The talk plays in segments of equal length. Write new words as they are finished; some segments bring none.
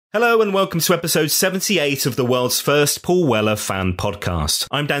Hello and welcome to episode 78 of the world's first Paul Weller fan podcast.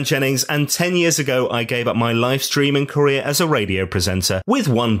 I'm Dan Jennings, and 10 years ago I gave up my live streaming career as a radio presenter with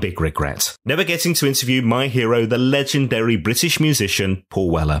one big regret: never getting to interview my hero, the legendary British musician Paul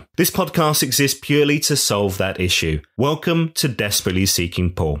Weller. This podcast exists purely to solve that issue. Welcome to Desperately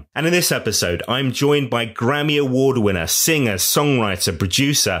Seeking Paul. And in this episode, I'm joined by Grammy Award winner, singer, songwriter,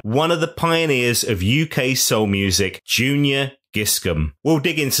 producer, one of the pioneers of UK soul music, Junior Giscombe. We'll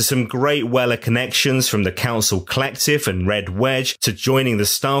dig into some great Weller connections, from the Council Collective and Red Wedge to joining the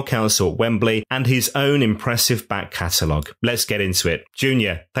Style Council at Wembley and his own impressive back catalogue. Let's get into it.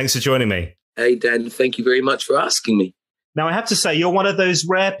 Junior, thanks for joining me. Hey Dan, thank you very much for asking me. Now, I have to say, you're one of those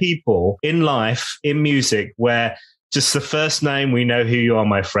rare people in life, in music, where just the first name, we know who you are,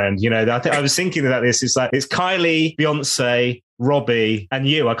 my friend. You know, I was thinking about this. It's Kylie, Beyonce, Robbie, and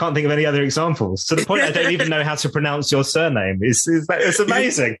you. I can't think of any other examples. To the point I don't even know how to pronounce your surname. It's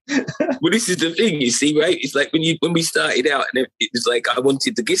amazing. Well, this is the thing, you see, right? It's like when we started out, and it was like I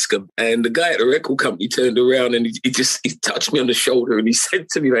wanted the Giscombe, and the guy at the record company turned around and he touched me on the shoulder and he said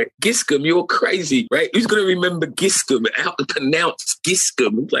to me, like, "Giscombe, you're crazy, right? Who's going to remember Giscombe? How to pronounce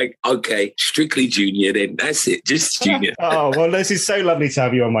Giscombe?" Like, okay, strictly Junior then. That's it, just Junior. Oh, well, this is so lovely to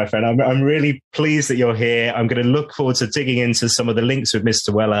have you on, my friend. I'm really pleased that you're here. I'm going to look forward to digging into some of the links with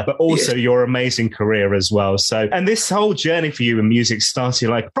Mr. Weller, but also your amazing career as well. So, and this whole journey for you in music started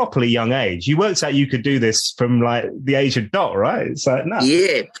like properly young age. You worked out you could do this from like the age of dot, right? It's like, no.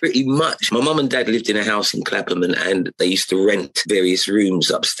 Yeah, pretty much. My mum and dad lived in a house in Clapham, and they used to rent various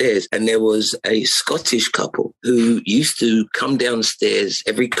rooms upstairs. And there was a Scottish couple who used to come downstairs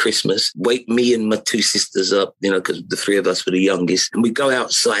every Christmas, wake me and my two sisters up, you know, because the three of us were the youngest. And we'd go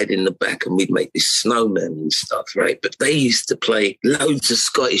outside in the back and we'd make this snowman and stuff, right? But they used to play loads of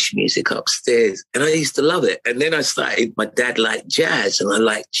Scottish music upstairs, and I used to love it. And then I started, my dad liked jazz and I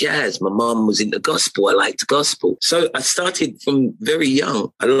liked jazz. My mum was into gospel. I liked gospel. So I started from very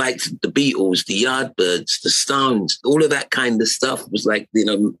young. I liked the Beatles, the Yardbirds, the Stones, all of that kind of stuff. Was like, you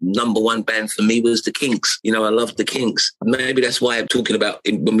know, number one band for me was the Kinks. You know, I loved the Kinks. Maybe that's why I'm talking about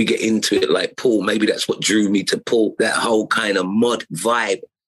when we get into it, like Paul, maybe that's what drew me to Paul, that whole kind of mod vibe,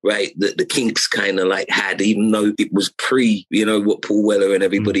 right, that the Kinks kind of like had, even though it was pre, you know, what Paul Weller and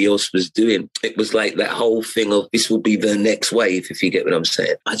everybody else was doing. It was like that whole thing of this will be the next wave, if you get what I'm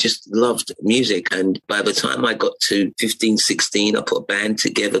saying. I just loved music. And by the time I got to 15, 16, I put a band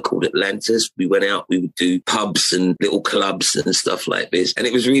together called Atlantis. We went out, we would do pubs and little clubs and stuff like this. And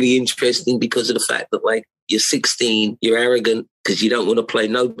it was really interesting because of the fact that, like, you're 16, you're arrogant because you don't want to play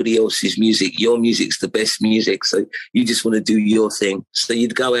nobody else's music. Your music's the best music, so you just want to do your thing. So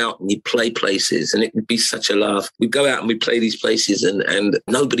you'd go out and you'd play places, and it would be such a laugh. We'd go out and we'd play these places, and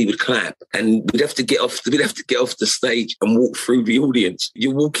nobody would clap, and we'd have to get off the stage and walk through the audience.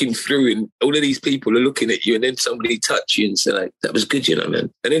 You're walking through, and all of these people are looking at you, and then somebody touch you and say, like, "That was good, you know, man."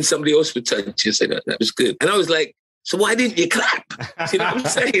 And then somebody else would touch you and say, "That was good." And I was like, so why didn't you clap? You know what I'm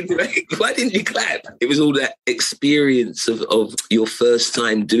saying? Like, why didn't you clap? It was all that experience of your first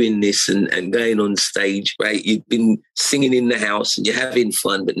time doing this and going on stage, right? You've been singing in the house and you're having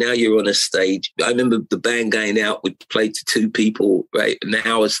fun, but now you're on a stage. I remember the band going out, we'd play to two people, right? An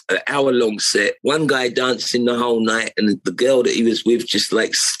hour-long set. One guy dancing the whole night, and the girl that he was with just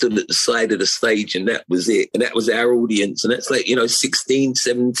like stood at the side of the stage, and that was it. And that was our audience. And that's like, you know, 16,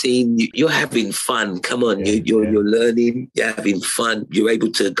 17, you're having fun. Come on, you're learning, you're having fun, you're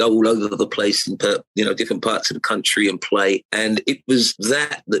able to go all over the place and put, you know, different parts of the country and play. And it was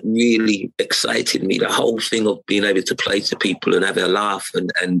that really excited me, the whole thing of being able to play to people and have a laugh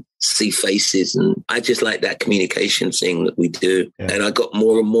and see faces. And I just like that communication thing that we do. Yeah. And I got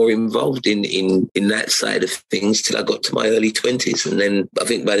more and more involved in that side of things till I got to my early 20s. And then I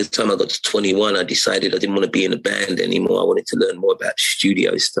think by the time I got to 21, I decided I didn't want to be in a band anymore. I wanted to learn more about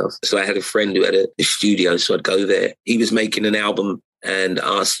studio stuff. So I had a friend who had a studio, so I'd go there. He was making an album and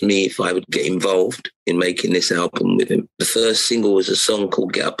asked me if I would get involved in making this album with him. The first single was a song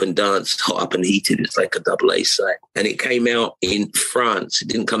called Get Up and Dance, Hot Up and Heated. It's like a double A side. And it came out in France. It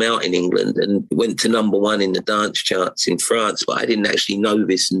didn't come out in England, and it went to number one in the dance charts in France. But I didn't actually know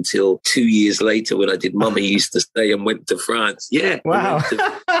this until 2 years later when I did Mummy Used to Stay and went to France. Yeah. Wow.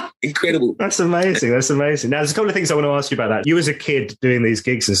 Incredible. That's amazing. That's amazing. Now, there's a couple of things I want to ask you about that. You as a kid doing these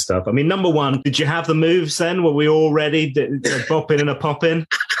gigs and stuff. I mean, number one, did you have the moves then? Were we all ready? Bopping and a popping?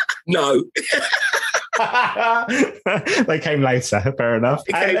 No. They came later, fair enough.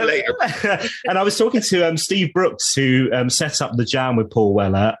 They came later. And I was talking to Steve Brooks, who set up the jam with Paul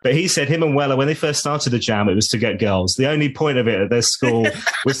Weller, but he said him and Weller, when they first started the jam, it was to get girls. The only point of it at their school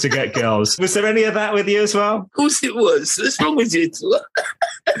was to get girls. Was there any of that with you as well? Of course it was. What's wrong with you?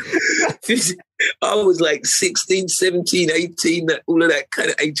 I was like 16, 17, 18, all of that kind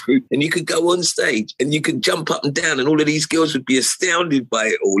of age group. And you could go on stage and you could jump up and down and all of these girls would be astounded by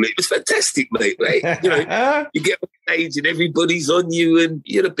it all. It was fantastic, mate, right? You know, you get on stage and everybody's on you and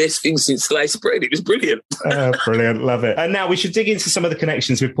you're the best thing since sliced bread. It was brilliant. Brilliant. Love it. And now we should dig into some of the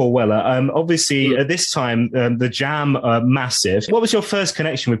connections with Paul Weller. Obviously, at this time, the Jam massive. What was your first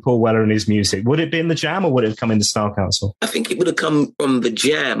connection with Paul Weller and his music? Would it have been the Jam or would it have come in the Style Council? I think it would have come from the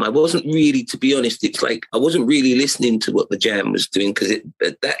Jam. I wasn't really, to be honest, it's like I wasn't really listening to what the Jam was doing because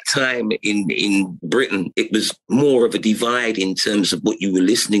at that time in Britain, it was more of a divide in terms of what you were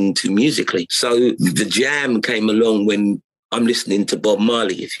listening to musically. So the Jam came along when I'm listening to Bob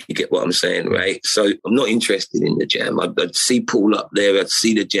Marley, if you get what I'm saying, right? So I'm not interested in the Jam. I'd see Paul up there, I'd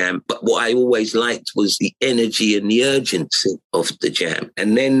see the Jam. But what I always liked was the energy and the urgency of the Jam.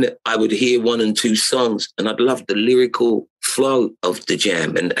 And then I would hear one and two songs and I'd love the lyrical flow of the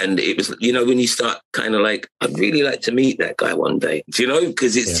Jam. And it was, you know, when you start kind of like, I'd really like to meet that guy one day, do you know?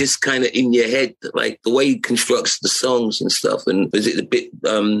 Because it's just kind of in your head, like the way he constructs the songs and stuff. And was it a bit...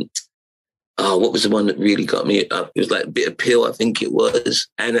 what was the one that really got me up? It was like Bitter Pill, I think it was.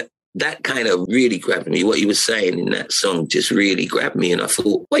 And that kind of really grabbed me. What he was saying in that song just really grabbed me. And I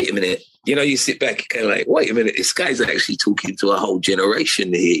thought, wait a minute. You know, you sit back and kind of like, wait a minute, this guy's actually talking to a whole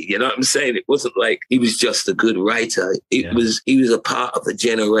generation here. You know what I'm saying? It wasn't like he was just a good writer. He was a part of a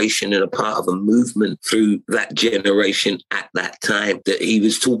generation and a part of a movement through that generation at that time that he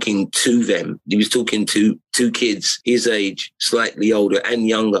was talking to them. He was talking to two kids his age, slightly older and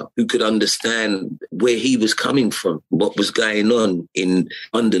younger, who could understand where he was coming from, what was going on in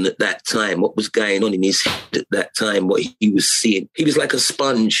London at that time, what was going on in his head at that time, what he was seeing. He was like a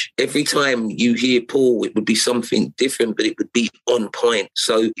sponge. Every time you hear Paul, it would be something different, but it would be on point.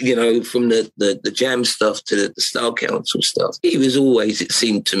 So, you know, from the Jam stuff to the Style Council stuff, he was always, it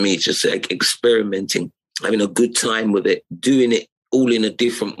seemed to me, just like experimenting, having a good time with it, doing it all in a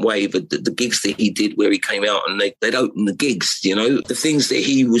different way. But the gigs that he did where he came out and they'd open the gigs, you know, the things that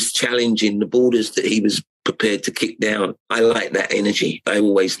he was challenging, the borders that he was prepared to kick down. I like that energy. I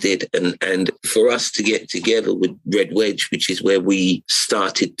always did. And for us to get together with Red Wedge, which is where we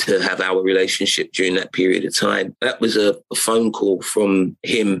started to have our relationship during that period of time, that was a phone call from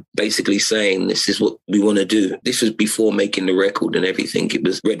him basically saying, this is what we want to do. This was before making the record and everything. It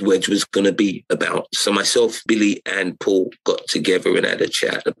was Red Wedge was going to be about. So myself, Billy and Paul got together and had a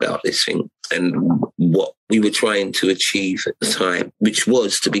chat about this thing and what we were trying to achieve at the time, which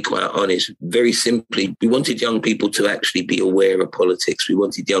was, to be quite honest, very simply, we wanted young people to actually be aware of politics. We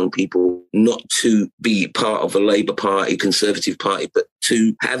wanted young people not to be part of a Labour Party, Conservative Party, but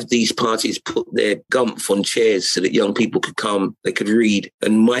to have these parties put their gumph on chairs so that young people could come, they could read.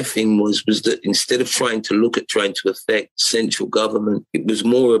 And my thing was that instead of trying to affect central government, it was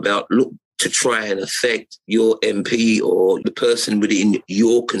more about to try and affect your MP or the person within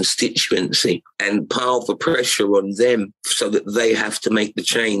your constituency and pile the pressure on them so that they have to make the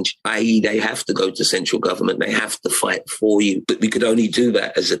change, i.e. they have to go to central government, they have to fight for you. But we could only do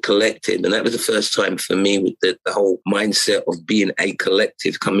that as a collective. And that was the first time for me with the whole mindset of being a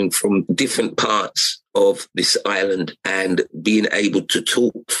collective coming from different parts of this island and being able to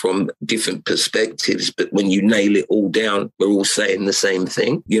talk from different perspectives. But when you nail it all down, we're all saying the same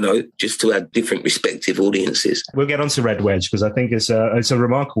thing, you know, just to have different respective audiences. We'll get on to Red Wedge because I think it's a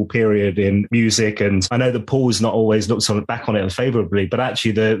remarkable period in music. And I know that Paul's not always looked back on it favourably, but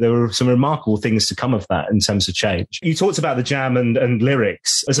actually there were some remarkable things to come of that in terms of change. You talked about the Jam and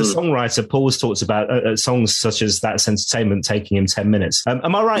lyrics. As a songwriter, Paul's talked about songs such as That's Entertainment taking him 10 minutes.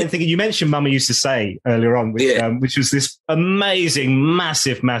 Am I right in thinking, you mentioned Mama Used to Say earlier on, which was this amazing,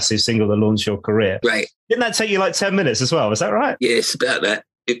 massive single that launched your career. Right. Didn't that take you like 10 minutes as well? Is that right? Yes, about that.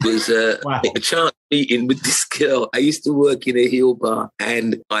 It was a chance meeting with this girl. I used to work in a heel bar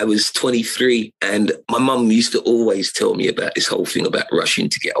and I was 23 and my mum used to always tell me about this whole thing about rushing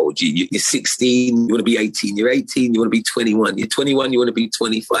to get old. You're 16, you want to be 18. You're 18, you want to be 21. You're 21, you want to be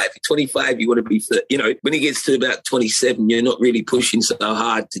 25. You're 25, you want to be 30. You know, when it gets to about 27, you're not really pushing so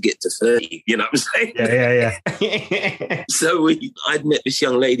hard to get to 30. You know what I'm saying? Yeah. So I'd met this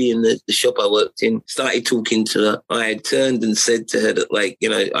young lady in the shop I worked in, started talking to her. I had turned and said to her that, like, you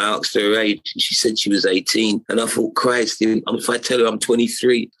know, I asked her her age and she said she was 18. And I thought, Christ, if I tell her I'm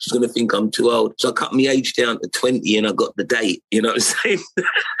 23, she's going to think I'm too old. So I cut my age down to 20 and I got the date. You know what I'm saying?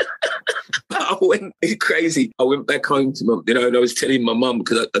 But I went crazy. I went back home to mum, you know, and I was telling my mum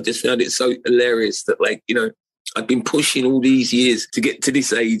because I just found it so hilarious that, like, you know, I've been pushing all these years to get to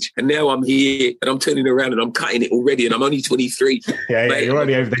this age, and now I'm here and I'm turning around and I'm cutting it already, and I'm only 23. Yeah, Mate, you're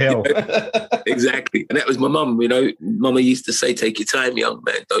already over the hill. Exactly. And that was my mum, Mama used to say, take your time, young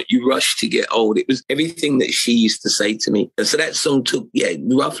man. Don't you rush to get old. It was everything that she used to say to me. And so that song took,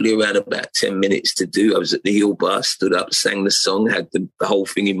 roughly around about 10 minutes to do. I was at the Hill Bar, stood up, sang the song, had the whole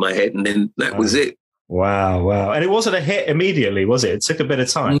thing in my head, and then that was it. Wow. And it wasn't a hit immediately, was it? It took a bit of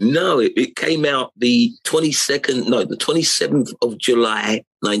time. No, it came out the 27th of July,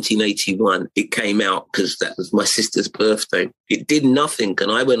 1981. It came out because that was my sister's birthday. It did nothing, and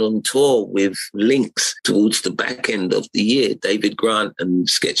I went on tour with Lynx towards the back end of the year, David Grant and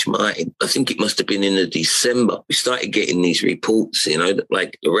Sketch Martin. I think it must have been in December. We started getting these reports, that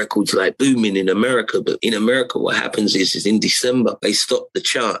like the record's like booming in America, but in America what happens is in December they stop the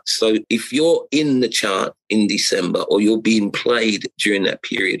charts. So if you're in the chart in December or you're being played during that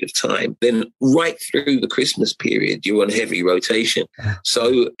period of time, then right through the Christmas period you're on heavy rotation.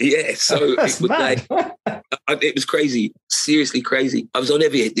 So it was crazy, seriously crazy. I was on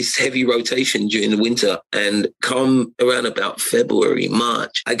this heavy rotation during the winter, and come around about February,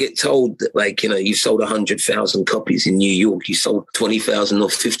 March, I get told that you sold 100,000 copies in New York, you sold 20,000 or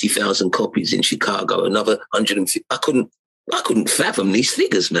 50,000 copies in Chicago, another 150. I couldn't fathom these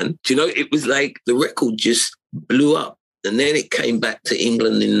figures, man. Do you know, it was like the record just blew up. And then it came back to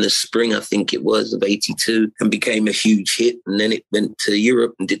England in the spring, I think it was, of 82, and became a huge hit. And then it went to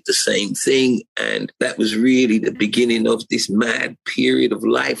Europe and did the same thing. And that was really the beginning of this mad period of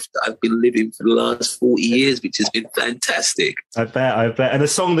life that I've been living for the last 40 years, which has been fantastic. I bet. And a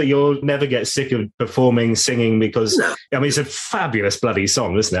song that you'll never get sick of performing, singing, because, it's a fabulous bloody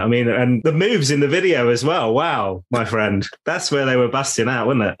song, isn't it? And the moves in the video as well. Wow, my friend. That's where they were busting out,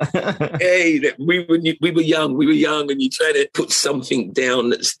 wasn't it? Hey, we were young, and you try to put something down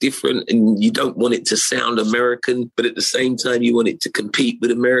that's different, and you don't want it to sound American, but at the same time you want it to compete with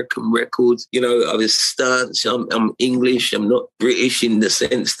American records. I was stance, I'm English, I'm not British in the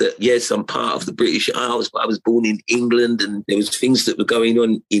sense that, yes, I'm part of the British Isles, but I was born in England, and there was things that were going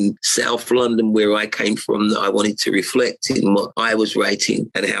on in South London where I came from that I wanted to reflect in what I was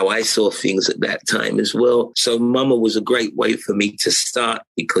writing and how I saw things at that time as well. So Mama was a great way for me to start,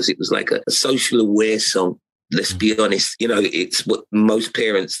 because it was like a social aware song. Let's be honest, it's what most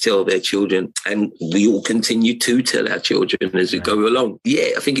parents tell their children, and we all continue to tell our children as we go along.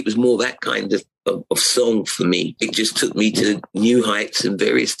 Yeah, I think it was more that kind of song for me. It just took me to new heights and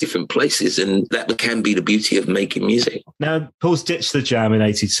various different places, and that can be the beauty of making music. Now, Paul's ditched the Jam in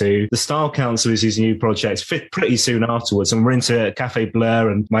 82. The Style Council is his new project, pretty soon afterwards, and we're into Cafe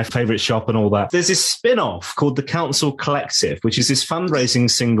Blur and My Favourite Shop and all that. There's this spin-off called The Council Collective, which is this fundraising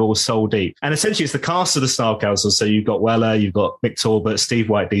single, Soul Deep. And essentially it's the cast of the Style Council. So you've got Weller, you've got Mick Talbot, Steve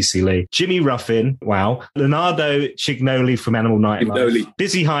White, DC Lee, Jimmy Ruffin, wow, Leonardo Cignoli from Animal Nightlife,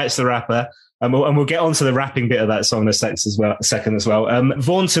 Dizzy Heights the rapper, and we'll get on to the rapping bit of that song in a second as well.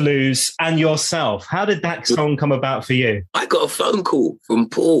 Vaughan Toulouse and yourself. How did that song come about for you? I got a phone call from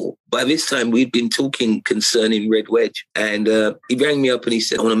Paul. By this time, we'd been talking concerning Red Wedge, and he rang me up and he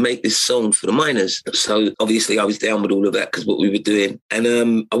said, I want to make this song for the miners. So obviously I was down with all of that because what we were doing.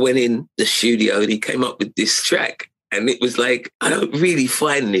 And I went in the studio and he came up with this track. And it was like, I don't really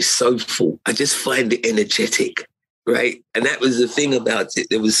find this soulful. I just find it energetic. Right. And that was the thing about it.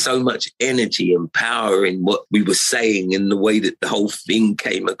 There was so much energy and power in what we were saying and the way that the whole thing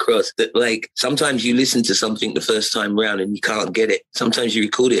came across that, like, sometimes you listen to something the first time round and you can't get it. Sometimes you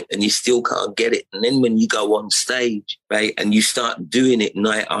record it and you still can't get it. And then when you go on stage, right, and you start doing it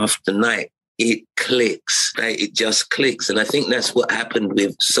night after night, it clicks, right? It just clicks. And I think that's what happened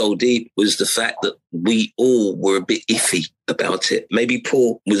with Soul Deep, was the fact that we all were a bit iffy about it. Maybe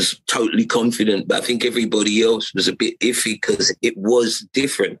Paul was totally confident, but I think everybody else was a bit iffy because it was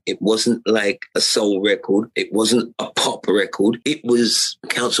different. It wasn't like a soul record. It wasn't a pop record. It was a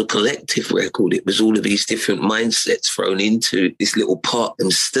Council Collective record. It was all of these different mindsets thrown into this little pot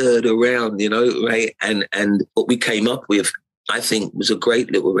and stirred around, right? And what we came up with, I think, was a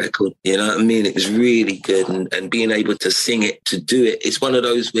great little record. You know what I mean? It was really good. And being able to sing it, to do it, it's one of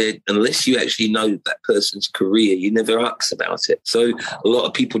those where unless you actually know that person's career, you never ask about it. So a lot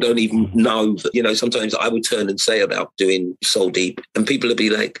of people don't even know that, sometimes I would turn and say about doing Soul Deep and people would be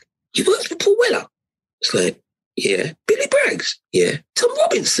like, you worked with Paul Weller? It's like, yeah. Billy Braggs? Yeah. Tom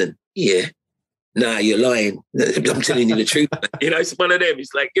Robinson? Yeah. nah, you're lying. I'm telling you the truth. It's one of them.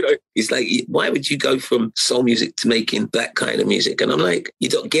 It's like, why would you go from soul music to making that kind of music? And I'm like,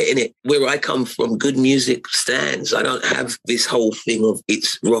 you're not getting it. Where I come from, good music stands. I don't have this whole thing of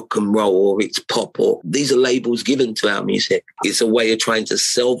it's rock and roll or it's pop, or these are labels given to our music. It's a way of trying to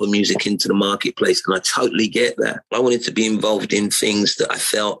sell the music into the marketplace. And I totally get that. I wanted to be involved in things that I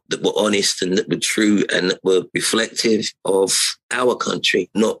felt that were honest and that were true and that were reflective of our country,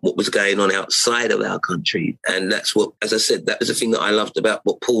 not what was going on outside of our country. And that's what, as I said, that was the thing that I loved about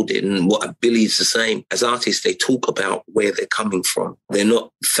what Paul did, and what Billy's the same. As artists, they talk about where they're coming from. They're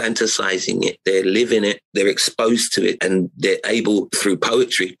not fantasizing it. They're living it. They're exposed to it, and they're able, through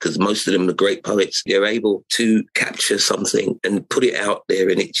poetry, because most of them are great poets, they're able to capture something and put it out there,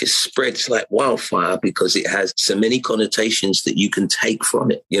 and it just spreads like wildfire because it has so many connotations that you can take from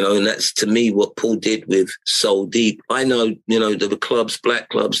it, and that's, to me, what Paul did with Soul Deep. I know, there were clubs, black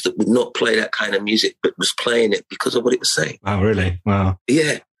clubs, that would not play that kind of music, but was playing it because of what it was saying. Oh, really? Wow.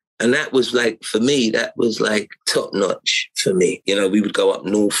 Yeah. And that was like, for me, that was like top notch for me. We would go up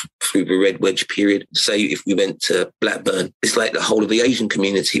north through the Red Wedge period. Say if we went to Blackburn, it's like the whole of the Asian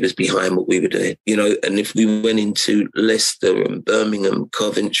community was behind what we were doing, and if we went into Leicester and Birmingham,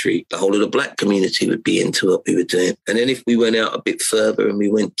 Coventry, the whole of the black community would be into what we were doing. And then if we went out a bit further and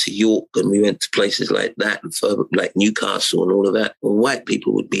we went to York and we went to places like that and further, like Newcastle and all of that, well, white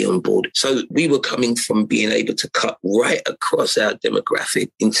people would be on board. So we were coming from being able to cut right across our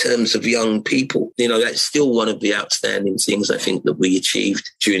demographic in terms of young people. That's still one of the outstanding things I think that we achieved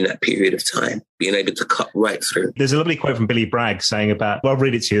during that period of time, being able to cut right through. There's a lovely quote from Billy Bragg saying about, well, I'll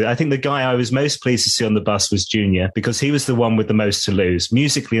read it to you. I think the guy I was most pleased to see on the bus was Junior, because he was the one with the most to lose.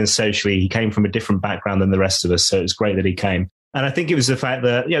 Musically and socially, he came from a different background than the rest of us, so it was great that he came. And I think it was the fact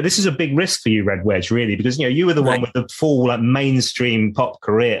that, this is a big risk for you, Red Wedge, really, because, you were the one with the full mainstream pop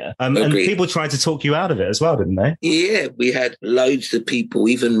career. And people tried to talk you out of it as well, didn't they? Yeah, we had loads of people.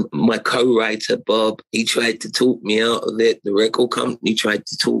 Even my co-writer, Bob, he tried to talk me out of it. The record company tried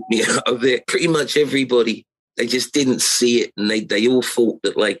to talk me out of it. Pretty much everybody. They just didn't see it. And they all thought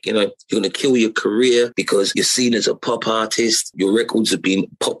that, you're going to kill your career because you're seen as a pop artist. Your records have been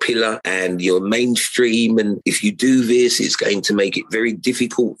popular and you're mainstream. And if you do this, it's going to make it very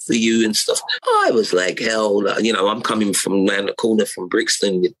difficult for you and stuff. I was like, hell, I'm coming from around the corner from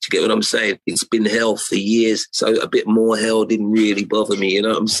Brixton. Do you get what I'm saying? It's been hell for years. So a bit more hell didn't really bother me. You know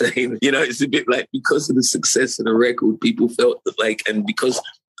what I'm saying? It's a bit like, because of the success of the record, people felt that and because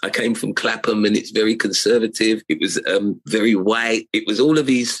I came from Clapham and it's very conservative. It was very white. It was all of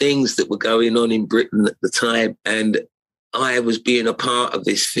these things that were going on in Britain at the time. And I was being a part of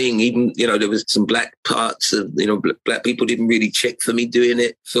this thing. Even, there was some black parts of, black people didn't really check for me doing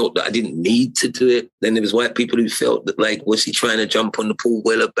it, felt that I didn't need to do it. Then there was white people who felt that, what's he trying to jump on the Paul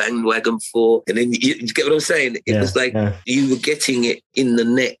Weller bandwagon for? And then you get what I'm saying? It was you were getting it in the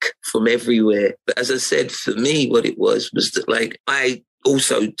neck from everywhere. But as I said, for me, what it was that I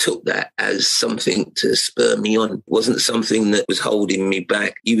also took that as something to spur me on. It wasn't something that was holding me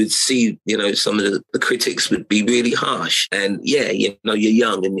back. You would see, some of the critics would be really harsh. And you're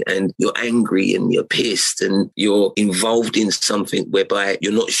young and you're angry and you're pissed and you're involved in something whereby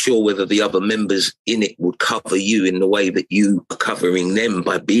you're not sure whether the other members in it would cover you in the way that you are covering them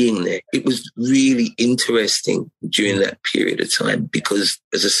by being there. It was really interesting during that period of time because,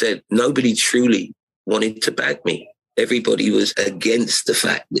 as I said, nobody truly wanted to back me. Everybody was against the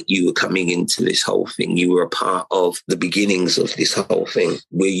fact that you were coming into this whole thing. You were a part of the beginnings of this whole thing.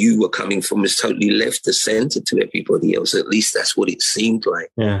 Where you were coming from was totally left of centre to everybody else. At least that's what it seemed like.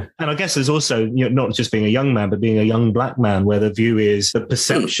 Yeah. And I guess there's also, not just being a young man, but being a young black man, where the view is, the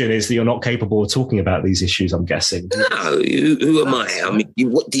perception is that you're not capable of talking about these issues, I'm guessing. No, who am I? I mean,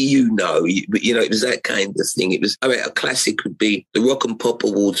 what do you know? It was that kind of thing. It was, a classic would be the Rock and Pop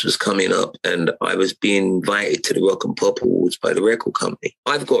Awards was coming up and I was being invited to the Rock and Pop Awards by the record company.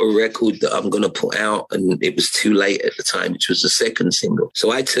 I've got a record that I'm going to put out and it was too late at the time, which was the second single.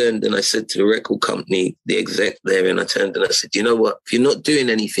 So I turned and I said to the record company, the exec there, and I turned and I said, you know what? If you're not doing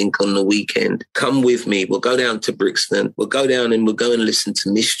anything on the weekend, come with me. We'll go down to Brixton. We'll go down and we'll go and listen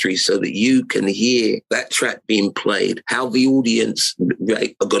to Mystery so that you can hear that track being played, how the audience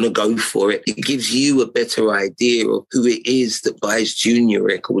are going to go for it. It gives you a better idea of who it is that buys Junior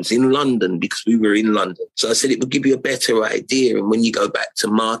records in London, because we were in London. So I said it would give you a better idea. And when you go back to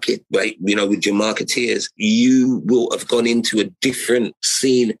market, with your marketeers, you will have gone into a different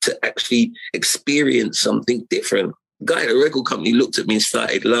scene to actually experience something different. The guy at the record company looked at me and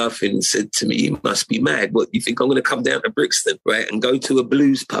started laughing and said to me, "You must be mad. What, you think I'm going to come down to Brixton, right, and go to a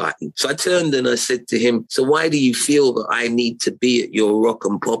blues party?" So I turned and I said to him, "So why do you feel that I need to be at your Rock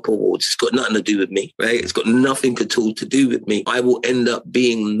and Pop Awards? It's got nothing to do with me, right? It's got nothing at all to do with me. I will end up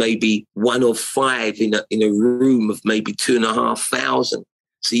being maybe one of five in a room of maybe 2,500.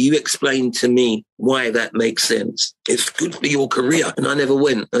 So you explain to me why that makes sense. It's good for your career." And I never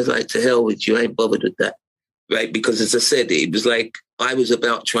went. I was like, to hell with you. I ain't bothered with that. Right? Because as I said, it was like I was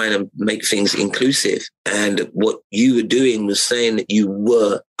about trying to make things inclusive. And what you were doing was saying that you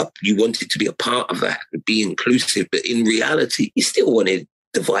wanted to be a part of that, be inclusive. But in reality, you still wanted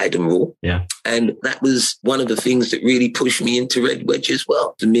divide and rule. Yeah. And that was one of the things that really pushed me into Red Wedge as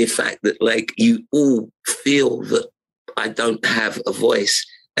well. The mere fact that, like, you all feel that I don't have a voice.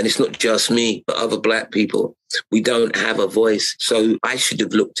 And it's not just me, but other Black people. We don't have a voice. So I should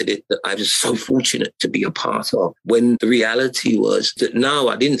have looked at it that I was so fortunate to be a part of, when the reality was that no,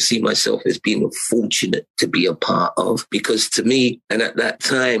 I didn't see myself as being fortunate to be a part of, because to me, and at that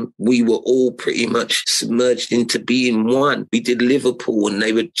time, we were all pretty much submerged into being one. We did Liverpool and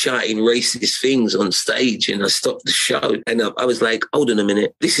they were chanting racist things on stage, and I stopped the show and I was like, hold on a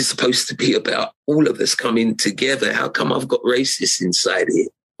minute, this is supposed to be about all of us coming together. How come I've got racists inside here?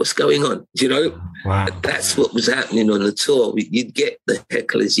 What's going on? Do you know? Wow. That's what was happening on the tour. You'd get the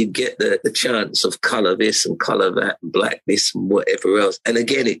hecklers, you'd get the chants of colour this and colour that and black this and whatever else. And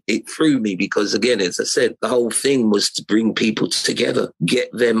again, it threw me because, again, as I said, the whole thing was to bring people together,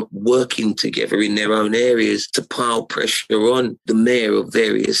 get them working together in their own areas, to pile pressure on the mayor of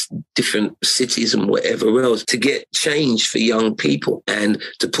various different cities and whatever else, to get change for young people and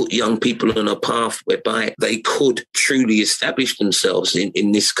to put young people on a path whereby they could truly establish themselves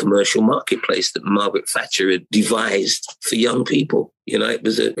in this commercial marketplace that Margaret Thatcher had devised for young people. You know, it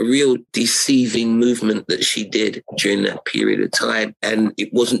was a real deceiving movement that she did during that period of time. And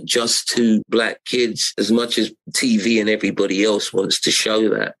it wasn't just to Black kids, as much as TV and everybody else wants to show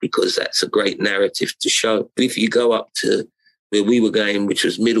that, because that's a great narrative to show. But if you go up to where we were going, which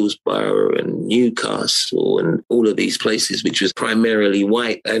was Middlesbrough and Newcastle and all of these places, which was primarily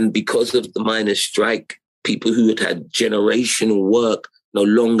white, and because of the miners' strike, people who had generational work no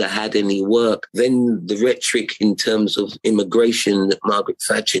longer had any work. Then the rhetoric in terms of immigration that Margaret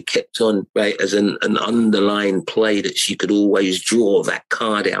Thatcher kept on, right, as an underlying play that she could always draw that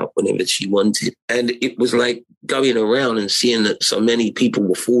card out whenever she wanted. And it was like going around and seeing that so many people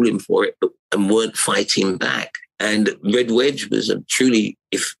were falling for it and weren't fighting back. And Red Wedge was truly,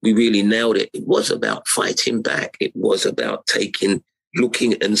 if we really nailed it, it was about fighting back. It was about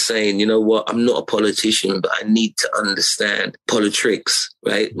looking and saying, you know what, I'm not a politician, but I need to understand politics,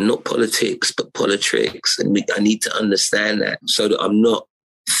 right? Not politics, but politics. And I need to understand that so that I'm not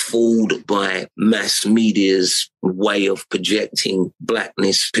fooled by mass media's way of projecting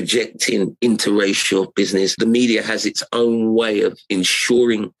blackness, projecting interracial business. The media has its own way of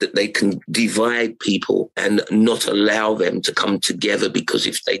ensuring that they can divide people and not allow them to come together, because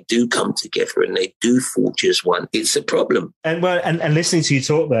if they do come together and they do forge as one, it's a problem. And listening to you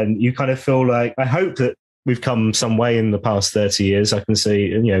talk, then you kind of feel like, I hope that we've come some way in the past 30 years. I can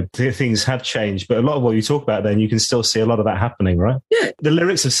see, things have changed, but a lot of what you talk about then, you can still see a lot of that happening, right? Yeah. The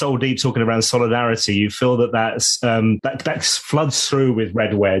lyrics of Soul Deep talking around solidarity, you feel that floods through with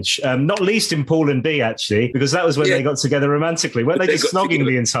Red Wedge, not least in Paul and Dee, actually, because that was when they got together romantically. Weren't they just snogging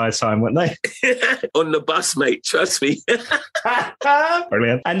together the entire time, weren't they? On the bus, mate, trust me.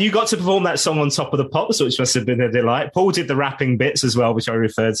 Brilliant. And you got to perform that song on Top of the Pops, which must have been a delight. Paul did the rapping bits as well, which I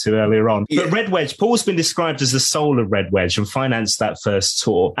referred to earlier on. Yeah. But Red Wedge, Paul's been described as the soul of Red Wedge and financed that first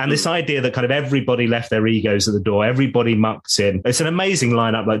tour. And this idea that kind of everybody left their egos at the door, everybody mucked in. It's an amazing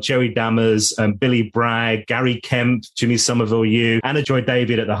lineup, like Joey Dammers, Billy Bragg, Gary Kemp, Jimmy Somerville, Anna Joy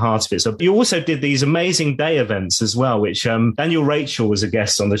David at the heart of it. So you also did these amazing day events as well, which Daniel Rachel was a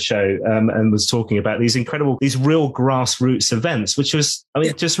guest on the show and was talking about these real grassroots events, which was,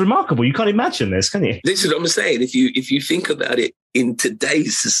 just remarkable. You can't imagine this, can you? This is what I'm saying. If you think about it, in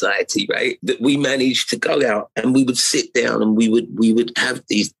today's society, right, that we managed to go out and we would sit down and we would have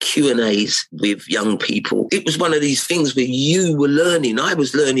these Q&As with young people. It was one of these things where you were learning. I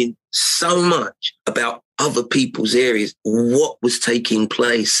was learning so much about other people's areas, what was taking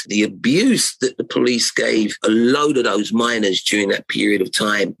place, the abuse that the police gave a load of those miners during that period of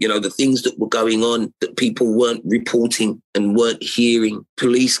time, the things that were going on that people weren't reporting and weren't hearing,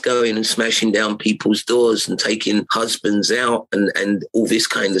 police going and smashing down people's doors and taking husbands out and all this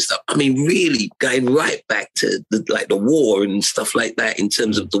kind of stuff. I mean, really going right back to the war and stuff like that in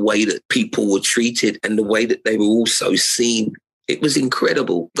terms of the way that people were treated and the way that they were also seen It was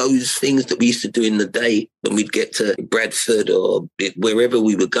incredible. Those things that we used to do in the day when we'd get to Bradford or wherever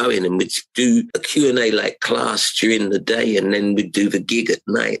we were going, and we'd do a Q&A like class during the day, and then we'd do the gig at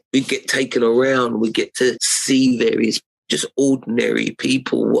night. We'd get taken around. We'd get to see various just ordinary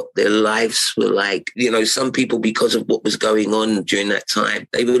people, what their lives were like. You know, some people, because of what was going on during that time,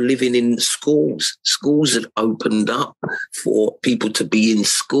 they were living in schools. Schools had opened up for people to be in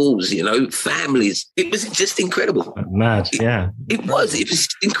schools, you know, families. It was just incredible. Mad, yeah. It was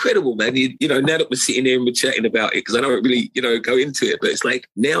incredible, man. You know, now that we're sitting here and we're chatting about it, because I don't really, you know, go into it, but it's like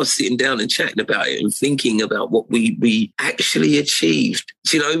now sitting down and chatting about it and thinking about what we actually achieved.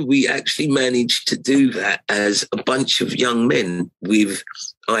 You know, we actually managed to do that as a bunch of young men with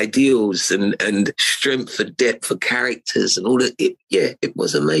ideals and strength for depth for characters and all that. It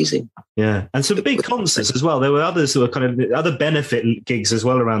was amazing. Yeah. And some big concerts as well. There were others who were kind of other benefit gigs as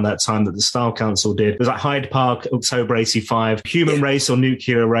well around that time that the Style Council did. It was like Hyde Park, October 85. Human Race or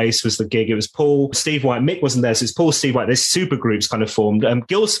Nuclear Race was the gig. It was Paul, Steve White. Mick wasn't there, so it's Paul, Steve White. There's super groups kind of formed.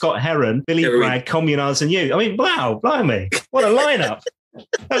 Gil Scott-Heron, Billy Bragg, Communards and you. I mean, wow, blimey. What a lineup.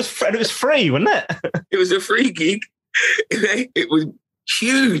 It was free, wasn't it? It was a free gig. It was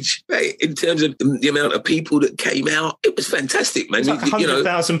huge, right? In terms of the amount of people that came out. It was fantastic, man. It's like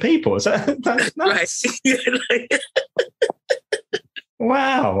 100,000 people. Is that's nice. Right.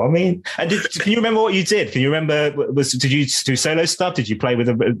 Wow. I mean, and can you remember what you did? Can you remember, did you do solo stuff? Did you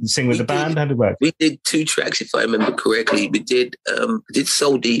sing with the band? How did it work? We did 2 tracks, if I remember correctly. We did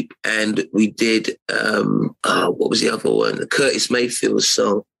Soul Deep, and we did, what was the other one? The Curtis Mayfield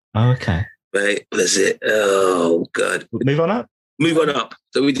song. Oh, okay. Right, that's it. Oh, God. Move On Up? Move On Up.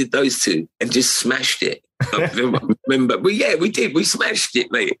 So we did those 2 and just smashed it. I remember. But yeah, we did. We smashed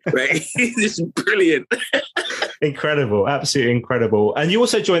it, mate. Right? It's brilliant. Incredible. Absolutely incredible. And you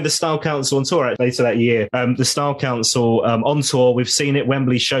also joined the Style Council on tour later that year. The Style Council on tour, we've seen it.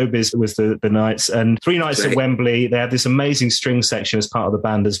 Wembley Showbiz was the nights. And 3 nights at Wembley. They had this amazing string section as part of the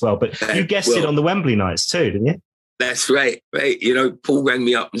band as well. But you guested on the Wembley nights too, didn't you? That's right. You know, Paul rang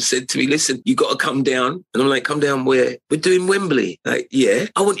me up and said to me, listen, you got to come down. And I'm like, come down where? We're doing Wembley. Like, yeah.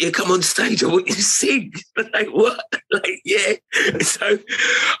 I want you to come on stage. I want you to sing. Like, what? Like, yeah. So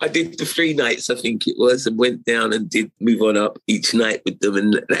I did the 3 nights, I think it was, and went down and did Move On Up each night with them.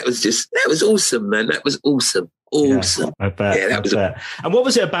 And that was awesome, man. That was awesome. Awesome. Yeah, I bet. Yeah, that was And what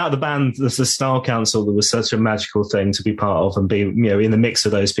was it about the band, the Style Council, that was such a magical thing to be part of and be, you know, in the mix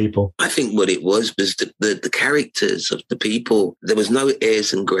of those people? I think what it was the characters of the people. There was no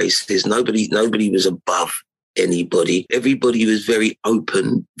airs and graces. Nobody was above anybody. Everybody was very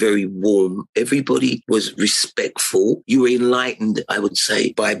open, very warm. Everybody was respectful. You were enlightened, I would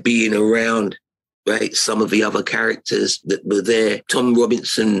say, by being around, right, some of the other characters that were there. Tom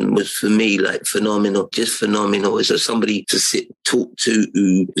Robinson was, for me, like phenomenal, just phenomenal as somebody to talk to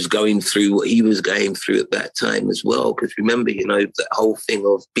who was going through what he was going through at that time as well. Because remember, you know, the whole thing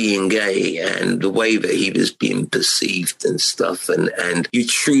of being gay and the way that he was being perceived and stuff. And you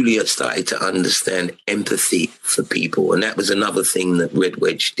truly have started to understand empathy for people. And that was another thing that Red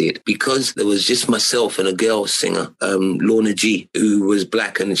Wedge did, because there was just myself and a girl singer, Lorna G, who was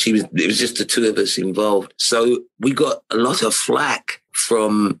black, and it was just the 2 of us involved. So we got a lot of flack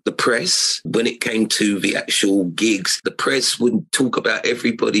from the press when it came to the actual gigs. The press wouldn't talk about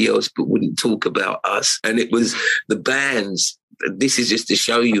everybody else, but wouldn't talk about us. And it was the bands. This is just to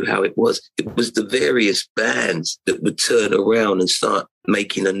show you how it was. It was the various bands that would turn around and start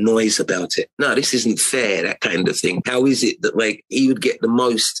making a noise about it. No, this isn't fair, that kind of thing. How is it that, like, he would get the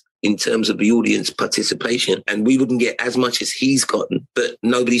most in terms of the audience participation, and we wouldn't get as much as he's gotten, but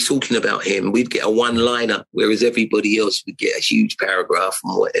nobody's talking about him. We'd get a one-liner, whereas everybody else would get a huge paragraph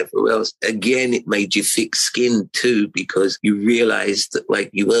and whatever else. Again, it made you thick skinned too, because you realized that, like,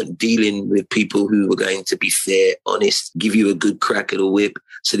 you weren't dealing with people who were going to be fair, honest, give you a good crack at a whip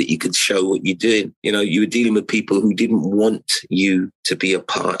so that you could show what you're doing. You know, you were dealing with people who didn't want you to be a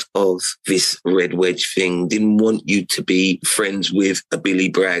part of this Red Wedge thing, didn't want you to be friends with a Billy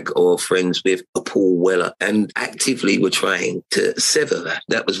Bragg or friends with a Paul Weller, and actively were trying to sever that.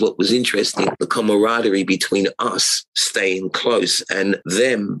 That was what was interesting, the camaraderie between us staying close and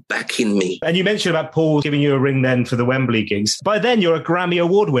them backing me. And you mentioned about Paul giving you a ring then for the Wembley gigs. By then, you're a Grammy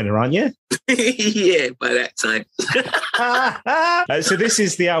Award winner, aren't you? Yeah, by that time. So this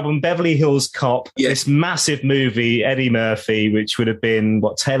is the album Beverly Hills Cop, this massive movie, Eddie Murphy, which would have been,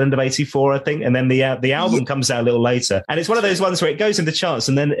 tail end of 84, I think. And then the album comes out a little later. And it's one of those ones where it goes in the charts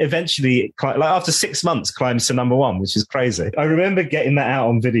and then eventually, like after 6 months, climbs to number 1, which is crazy. I remember getting that out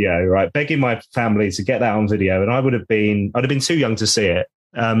on video, right? Begging my family to get that on video. And I'd have been too young to see it.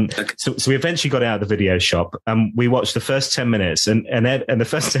 So we eventually got out of the video shop and we watched the first 10 minutes and the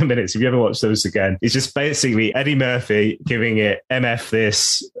first 10 minutes, if you ever watch those again, it's just basically Eddie Murphy giving it MF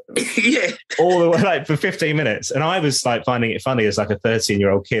this yeah, all the way, like for 15 minutes. And I was like finding it funny as like a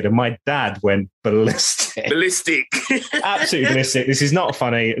 13-year-old kid. And my dad went ballistic. Absolutely ballistic. This is not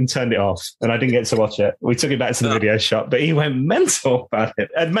funny, and turned it off. And I didn't get to watch it. We took it back to the video shop, but he went mental about it.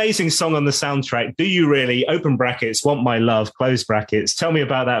 Amazing song on the soundtrack. Do You Really? Open brackets, Want My Love, close brackets. Tell me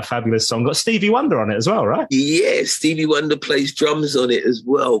about that fabulous song. Got Stevie Wonder on it as well, right? Yeah, Stevie Wonder plays drums on it as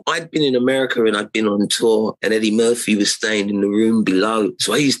well. I'd been in America and I'd been on tour, and Eddie Murphy was staying in the room below.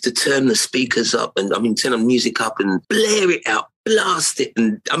 So I used to turn the speakers up and turn the music up and blare it out, blast it.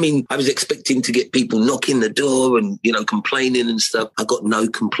 And I was expecting to get people knocking the door and, complaining and stuff. I got no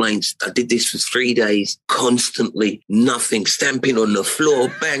complaints. I did this for 3 days, constantly, nothing, stamping on the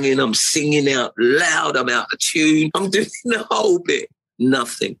floor, banging. I'm singing out loud. I'm out of tune. I'm doing the whole bit.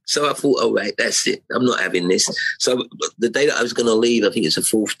 Nothing. So I thought, all right, that's it. I'm not having this. So the day that I was going to leave, I think it's the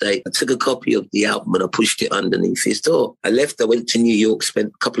 4th day, I took a copy of the album and I pushed it underneath his door. I left, I went to New York,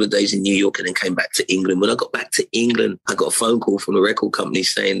 spent a couple of days in New York and then came back to England. When I got back to England, I got a phone call from the record company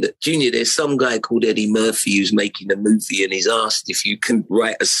saying that, Junior, there's some guy called Eddie Murphy who's making a movie and he's asked if you can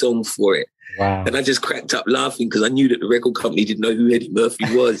write a song for it. Wow. And I just cracked up laughing because I knew that the record company didn't know who Eddie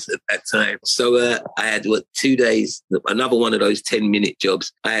Murphy was at that time. So I had 2 days, another one of those 10-minute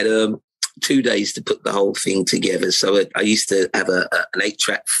jobs. I had 2 days to put the whole thing together. So I used to have an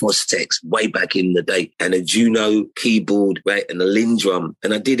 8-track Fostex way back in the day and a Juno keyboard, right, and a Lindrum.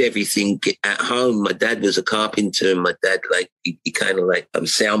 And I did everything at home. My dad was a carpenter and my dad, he kind of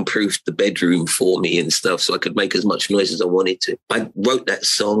soundproofed the bedroom for me and stuff so I could make as much noise as I wanted to. I wrote that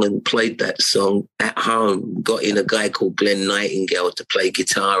song and played that song at home, got in a guy called Glenn Nightingale to play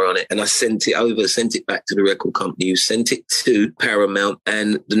guitar on it. And I sent it back to the record company who sent it to Paramount.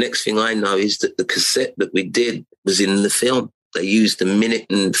 And the next thing I know is that the cassette that we did was in the film. They used 1 minute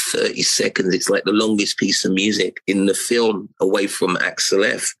and 30 seconds. It's like the longest piece of music in the film away from Axel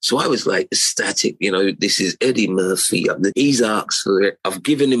F. So I was like ecstatic. This is Eddie Murphy. He's asked for it. I've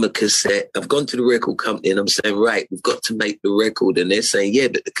given him a cassette. I've gone to the record company and I'm saying, right, we've got to make the record. And they're saying, yeah,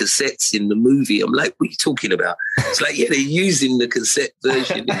 but the cassette's in the movie. I'm like, what are you talking about? It's like, yeah, they're using the cassette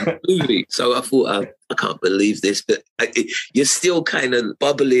version in the movie. So I thought, I can't believe this, but you're still kind of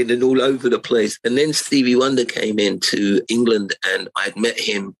bubbling and all over the place. And then Stevie Wonder came into England and I'd met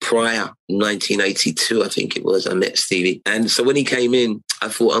him prior, 1982, I think it was. I met Stevie. And so when he came in, I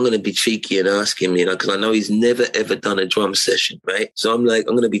thought I'm going to be cheeky and ask him, because I know he's never, ever done a drum session, right? So I'm like,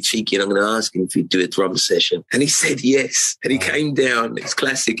 I'm going to be cheeky and I'm going to ask him if he'd do a drum session. And he said yes. And he came down. It's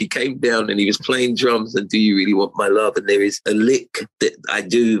classic. He came down and he was playing drums and Do You Really Want My Love? And there is a lick that I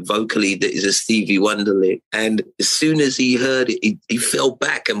do vocally that is a Stevie Wonder lick. And as soon as he heard it, he fell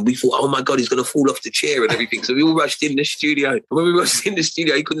back and we thought, oh my God, he's going to fall off the chair and everything. So we all rushed in the studio. And when we rushed in the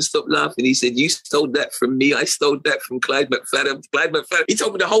studio, he couldn't stop laughing. He said, you stole that from me. I stole that from Clyde McFadden. He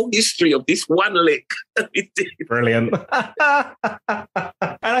told me the whole history of this one lick. Brilliant.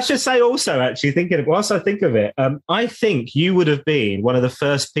 And I should say also, actually, whilst I think of it, I think you would have been one of the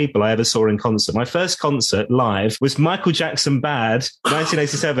first people I ever saw in concert. My first concert live was Michael Jackson Bad,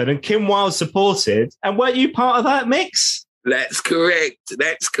 1987, and Kim Wilde Supported. And weren't you part of that mix? That's correct.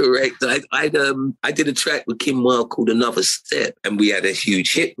 I did a track with Kim Wilde called Another Step, and we had a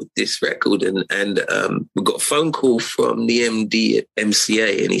huge hit with this record. And we got a phone call from the MD at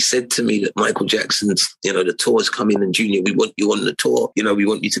MCA, and he said to me that Michael Jackson's, the tour's coming, and Junior, we want you on the tour. We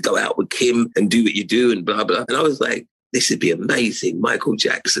want you to go out with Kim and do what you do, and blah blah. And I was like, this would be amazing, Michael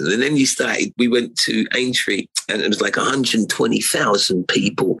Jackson. And then we went to Aintree and it was like 120,000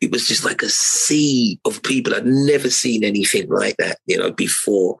 people. It was just like a sea of people. I'd never seen anything like that,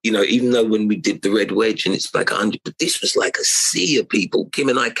 before. Even though when we did the Red Wedge and it's like 100, but this was like a sea of people. Kim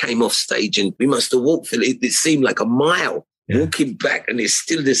and I came off stage and we must have walked, it seemed like a mile. Yeah. Walking back and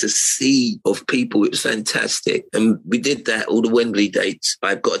there's a sea of people. It was fantastic. And we did that, all the Wembley dates.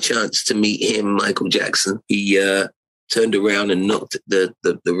 I've got a chance to meet him, Michael Jackson. He turned around and knocked at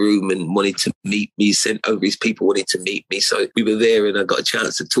the room and wanted to meet me, sent over his people, wanted to meet me. So we were there and I got a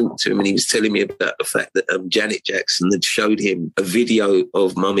chance to talk to him and he was telling me about the fact that Janet Jackson had showed him a video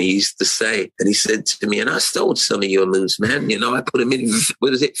of Mummy Used to Say. And he said to me, and I stole some of your moves, man. I put them in,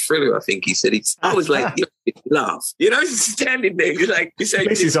 what is it, Thriller, I think he said. I was like, laugh. He's standing there. He's like, this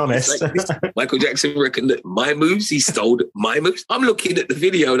is honest. Like, Michael Jackson reckoned that my moves, he stole my moves. I'm looking at the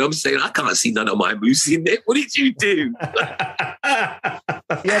video and I'm saying, I can't see none of my moves in there. What did you do?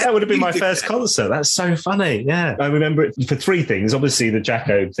 Yeah, that would have been my first concert. That's so funny. Yeah. I remember it for three things. Obviously, the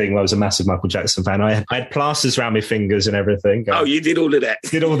Jacko thing, I was a massive Michael Jackson fan. I had plasters around my fingers and everything. Oh, you did all of that.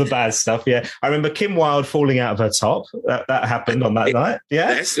 Did all the bad stuff, yeah. I remember Kim Wilde falling out of her top. That happened on that night.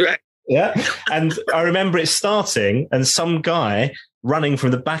 Yeah. That's right. Yeah. And I remember it starting and some guy running from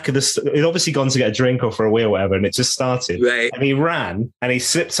the back of he'd obviously gone to get a drink or for a wee or whatever, and it just started. Right. And he ran and he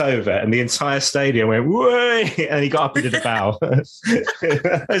slipped over and the entire stadium went, "Way!" And he got up and did a bow.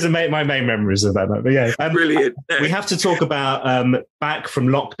 Those are my main memories of that night. But yeah. Brilliant. We have to talk about back from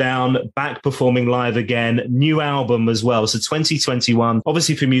lockdown, back performing live again, new album as well. So 2021,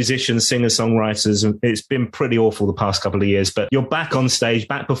 obviously for musicians, singers, songwriters, it's been pretty awful the past couple of years, but you're back on stage,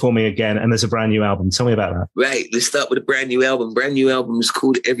 back performing again, and there's a brand new album. Tell me about that. Right. Let's start with a brand new album. Brand new album is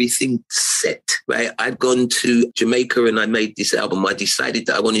called Everything Set. Right. I'd gone to Jamaica and I made this album. I decided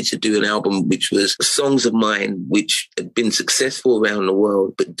that I wanted to do an album which was songs of mine which had been successful around the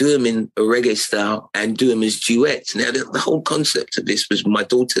world, but do them in a reggae style and do them as duets. Now, the whole concept of this was my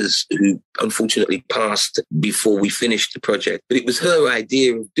daughter's, who unfortunately passed before we finished the project, but it was her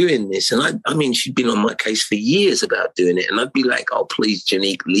idea of doing this. And I mean, she'd been on my case for years about doing it. And I'd be like, "Oh, please,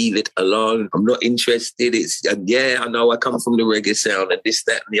 Janique, leave it alone. I'm not interested. It's, yeah, I know I come from the reggae sound and this,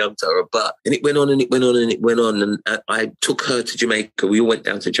 that, and the other." But, and it went on and it went on and it went on. And I took her to Jamaica. We all went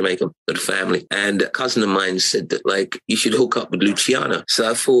down to Jamaica with the family. And a cousin of mine said that, like, you should hook up with Luciano. So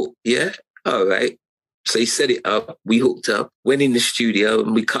I thought, yeah, all right. So he set it up, we hooked up, went in the studio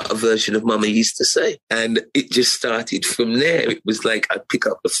and we cut a version of Mama Used to Say. And it just started from there. It was like I'd pick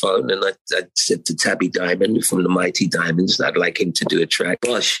up the phone and I said to Tabby Diamond from the Mighty Diamonds that I'd like him to do a track.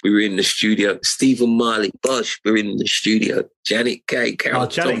 Bosh, we were in the studio. Stephen Marley, Bosh, we were in the studio. Janet Kay, Carol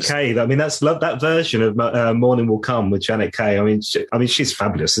Janet Kay. I mean, that version of Morning Will Come with Janet Kay. I mean, she's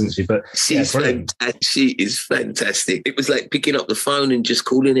fabulous, isn't she? But she's fantastic. She is fantastic. It was like picking up the phone and just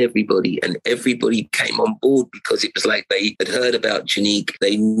calling everybody, and everybody came on board because it was like they had heard about Janique.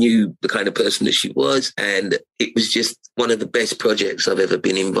 They knew the kind of person that she was, and it was just one of the best projects I've ever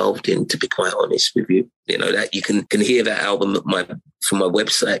been involved in, to be quite honest with you. You know, that you can hear that album from my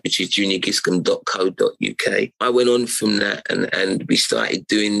website, which is juniorgiscombe.co.uk. I went on from that and we started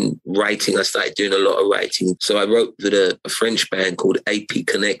doing writing. I started doing a lot of writing. So I wrote with a French band called AP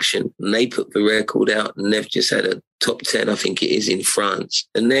Connection, and they put the record out and they've just had a top 10, I think it is, in France.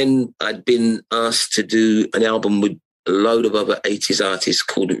 And then I'd been asked to do an album with a load of other 80s artists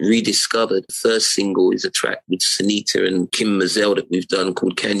called Rediscovered. The first single is a track with Sunita and Kim Mazel that we've done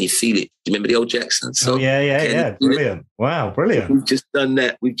called Can You Feel It? Do you remember the old Jackson song? Oh, yeah. Brilliant. Wow, brilliant. We've just done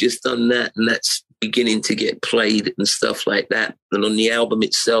that. And that's beginning to get played and stuff like that. And on the album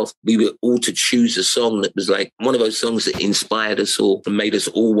itself, we were all to choose a song that was like one of those songs that inspired us all and made us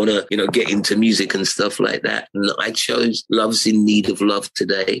all want to, get into music and stuff like that. And I chose Love's in Need of Love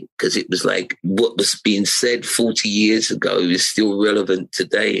Today because it was like what was being said 40 years ago is still relevant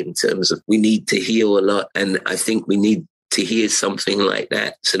today in terms of we need to heal a lot. And I think we need to hear something like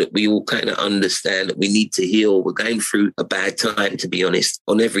that so that we all kind of understand that we need to heal. We're going through a bad time, to be honest,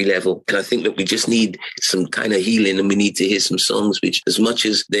 on every level. And I think that we just need some kind of healing, and we need to hear some songs which, as much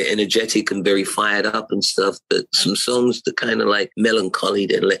as they're energetic and very fired up and stuff, but some songs that kind of like melancholy,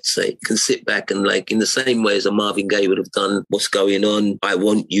 then let's say, can sit back and like in the same way as a Marvin Gaye would have done What's Going On, I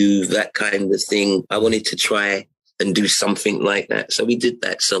Want You, that kind of thing. I wanted to try and do something like that. So we did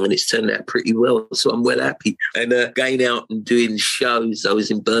that song and it's turned out pretty well. So I'm well happy. And going out and doing shows. I was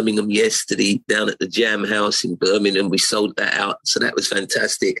in Birmingham yesterday down at the Jam House in Birmingham. We sold that out. So that was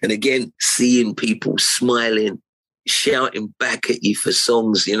fantastic. And again, seeing people smiling, shouting back at you for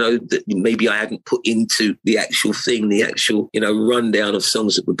songs, that maybe I hadn't put into the actual thing, the actual, rundown of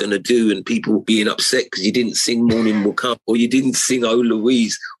songs that we're going to do, and people being upset because you didn't sing Morning Will Come or you didn't sing Oh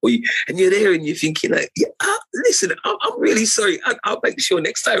Louise, and you're there and you're thinking like, listen, I'm really sorry. I'll make sure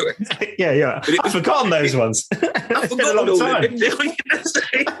next time. Yeah. I've forgotten those ones. I've forgotten all of them.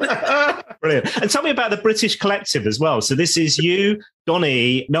 Brilliant. And tell me about the British collective as well. So this is you,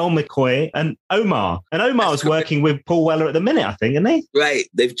 Donny, Noel McCoy and Omar. And Omar's working with Paul Weller at the minute, I think, isn't he? Right.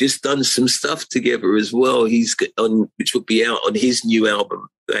 They've just done some stuff together as well. He's on, which will be out on his new album.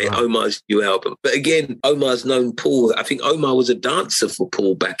 Right. Omar's new album. But again, Omar's known Paul. I think Omar was a dancer for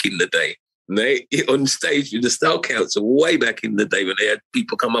Paul back in the day. They on stage with the Style Council way back in the day when they had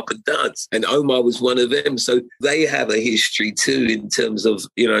people come up and dance, and Omar was one of them. So they have a history too in terms of,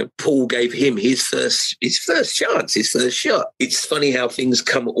 Paul gave him his first chance, his first shot. It's funny how things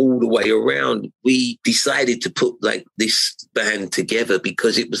come all the way around. We decided to put like this band together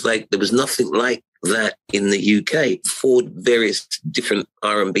because it was like there was nothing like that in the UK. 4 various different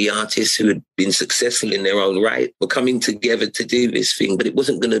R&B artists who had been successful in their own right were coming together to do this thing, but it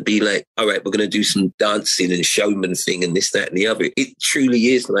wasn't going to be like, all right, we're going to do some dancing and showman thing and this, that, and the other. It truly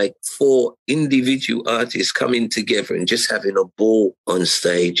is like 4 individual artists coming together and just having a ball on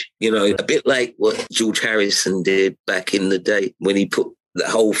stage, you know, a bit like what George Harrison did back in the day when he put the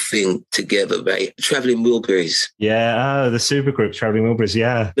whole thing together, right? Traveling Wilburys. Yeah, the supergroup Traveling Wilburys,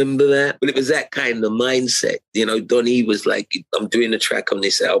 yeah. Remember that? Well, it was that kind of mindset. You know, Donnie was like, I'm doing a track on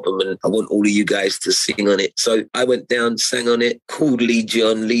this album and I want all of you guys to sing on it. So I went down, sang on it, called Lee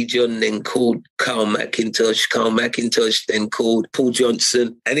John then called Carl McIntosh then called Paul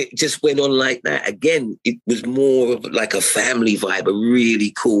Johnson. And it just went on like that. Again, it was more of like a family vibe, a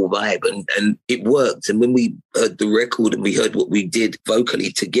really cool vibe. And it worked. And when we heard the record and we heard what we did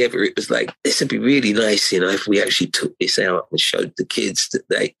vocally together, it was like, this would be really nice, you know, if we actually took this out and showed the kids that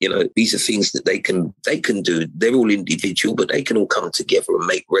they, you know, these are things that they can do. They're all individual, but they can all come together and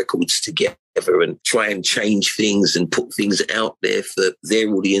make records together and try and change things and put things out there for their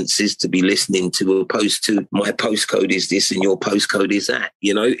audiences to be listening to, opposed to my postcode is this and your postcode is that.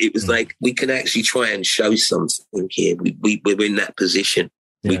 You know, it was like, we can actually try and show something here. We're in that position.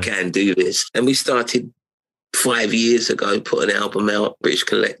 Yeah. We can do this. And we started 5 years ago, put an album out, British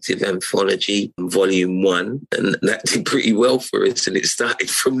Collective Anthology, Volume 1, and that did pretty well for us. And it started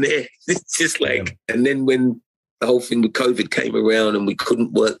from there. It's just like, and then when the whole thing with COVID came around and we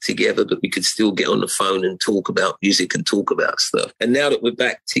couldn't work together, but we could still get on the phone and talk about music and talk about stuff. And now that we're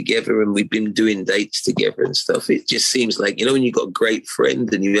back together and we've been doing dates together and stuff, it just seems like, you know, when you've got a great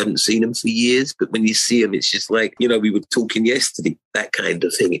friend and you haven't seen them for years, but when you see them, it's just like, you know, we were talking yesterday, that kind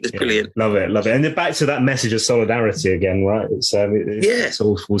of thing. It was brilliant. Love it. And then back to that message of solidarity again, right? It's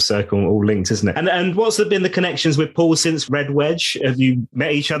all full circle, all linked, isn't it? And what's been the connections with Paul since Red Wedge? Have you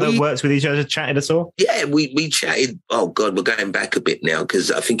met each other, worked with each other, chatted at all? Yeah, we chatted. Oh God, we're going back a bit now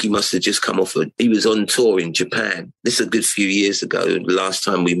because I think he must have just come off. He was on tour in Japan. This is a good few years ago. The last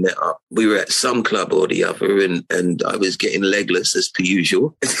time we met up, we were at some club or the other, and I was getting legless as per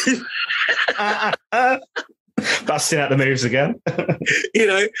usual. Busting out the moves again. You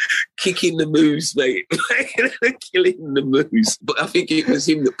know, kicking the moves, mate. Killing the moves. But I think it was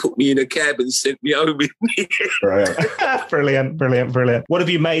him that put me in a cab and sent me home. Brilliant. Brilliant. What have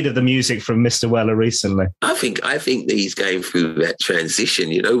you made of the music from Mr. Weller recently? I think that he's going through that transition,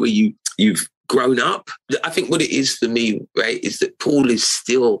 you know, where you've grown up. I think what it is for me, right, is that Paul is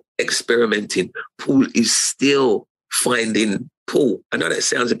still experimenting. Paul is still finding Paul. I know that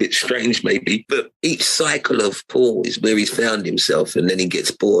sounds a bit strange maybe, but each cycle of Paul is where he's found himself, and then he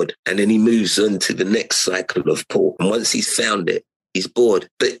gets bored and then he moves on to the next cycle of Paul. And once he's found it, he's bored.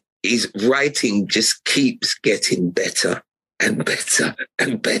 But his writing just keeps getting better and better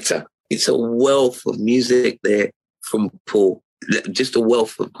and better. It's a wealth of music there from Paul. Just a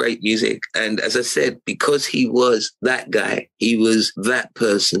wealth of great music. And as I said, because he was that guy, he was that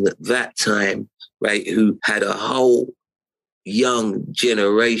person at that time, right, who had a whole young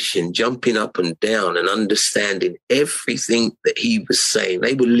generation jumping up and down and understanding everything that he was saying.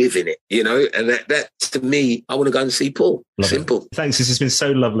 They were living it, you know, and that to me, I want to go and see Paul. Simple. Thanks. This has been so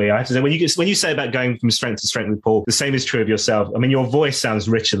lovely. I have to say, when you say about going from strength to strength with Paul, the same is true of yourself. I mean, your voice sounds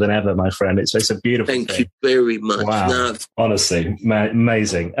richer than ever, my friend. It's a beautiful thing. Thank you very much. Wow. No. Honestly,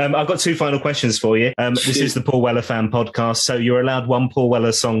 amazing. I've got 2 final questions for you. This is the Paul Weller Fan Podcast. So you're allowed one Paul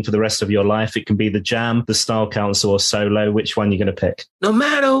Weller song for the rest of your life. It can be the Jam, the Style Council, or solo. Which one are you going to pick? No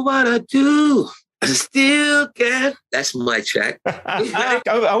matter what I do, I still can. That's my track.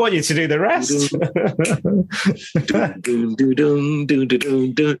 I want you to do the rest.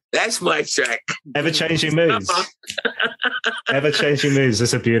 That's my track. Ever-changing moods. Ever-changing moods.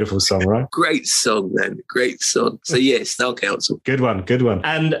 That's a beautiful song, right? Great song, man. Great song. So yeah, Style Council. Good one.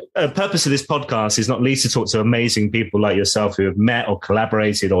 And the purpose of this podcast is not least to talk to amazing people like yourself who have met or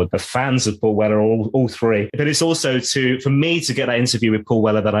collaborated or are fans of Paul Weller, all 3. But it's also for me to get that interview with Paul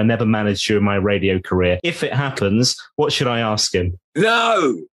Weller that I never managed during my radio career. If it happens, what should I ask him?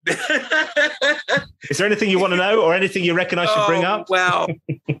 No. Is there anything you want to know or anything you reckon I should bring up? Wow.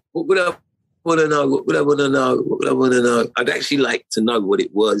 What would I want to know? I'd actually like to know what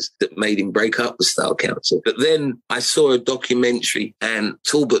it was that made him break up with Style Council. But then I saw a documentary and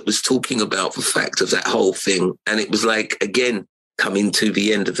Talbot was talking about the fact of that whole thing. And it was like, again, coming to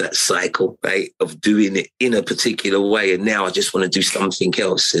the end of that cycle, right, of doing it in a particular way. And now I just want to do something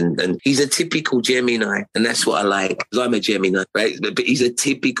else. And he's a typical Gemini. And that's what I like, because I'm a Gemini, right? But he's a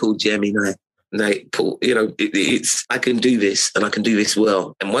typical Gemini. Like, Paul, you know, it's I can do this and I can do this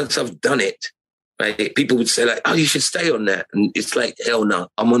well. And once I've done it, right? People would say like, oh, you should stay on that. And it's like, hell no,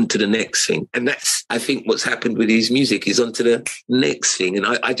 I'm on to the next thing. And that's, I think, what's happened with his music. He's on to the next thing. And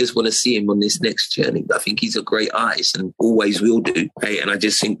I just want to see him on this next journey. I think he's a great artist and always will do. Right? And I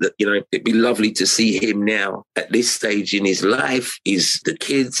just think that, it'd be lovely to see him now at this stage in his life, is the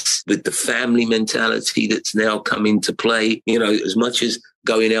kids with the family mentality that's now come into play, as much as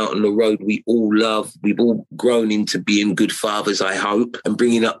going out on the road, we all love. We've all grown into being good fathers, I hope, and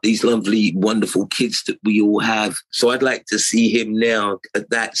bringing up these lovely, wonderful kids that we all have. So I'd like to see him now at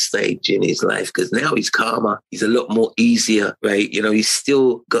that stage in his life, because now he's calmer. He's a lot more easier, right? He's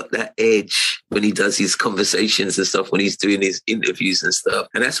still got that edge when he does his conversations and stuff, when he's doing his interviews and stuff.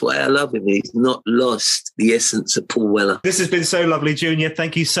 And that's why I love him. He's not lost the essence of Paul Weller. This has been so lovely, Junior.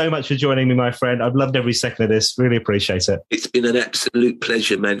 Thank you so much for joining me, my friend. I've loved every second of this. Really appreciate it. It's been an absolute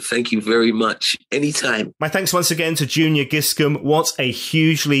pleasure, man. Thank you very much. Anytime. My thanks once again to Junior Giscombe. What a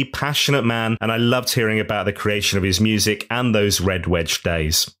hugely passionate man, and I loved hearing about the creation of his music and those Red Wedge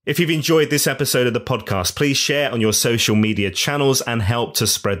days. If you've enjoyed this episode of the podcast, please share on your social media channels and help to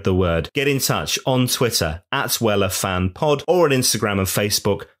spread the word. Get in touch on Twitter @WellerFanPod or on Instagram and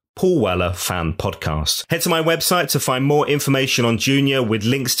Facebook, Paul Weller Fan Podcast. Head to my website to find more information on Junior, with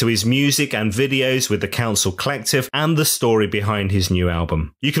links to his music and videos with the Council Collective and the story behind his new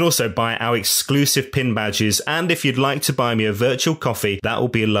album. You can also buy our exclusive pin badges, and if you'd like to buy me a virtual coffee, that will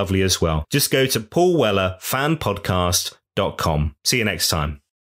be lovely as well. Just go to paulwellerfanpodcast.com. See you next time.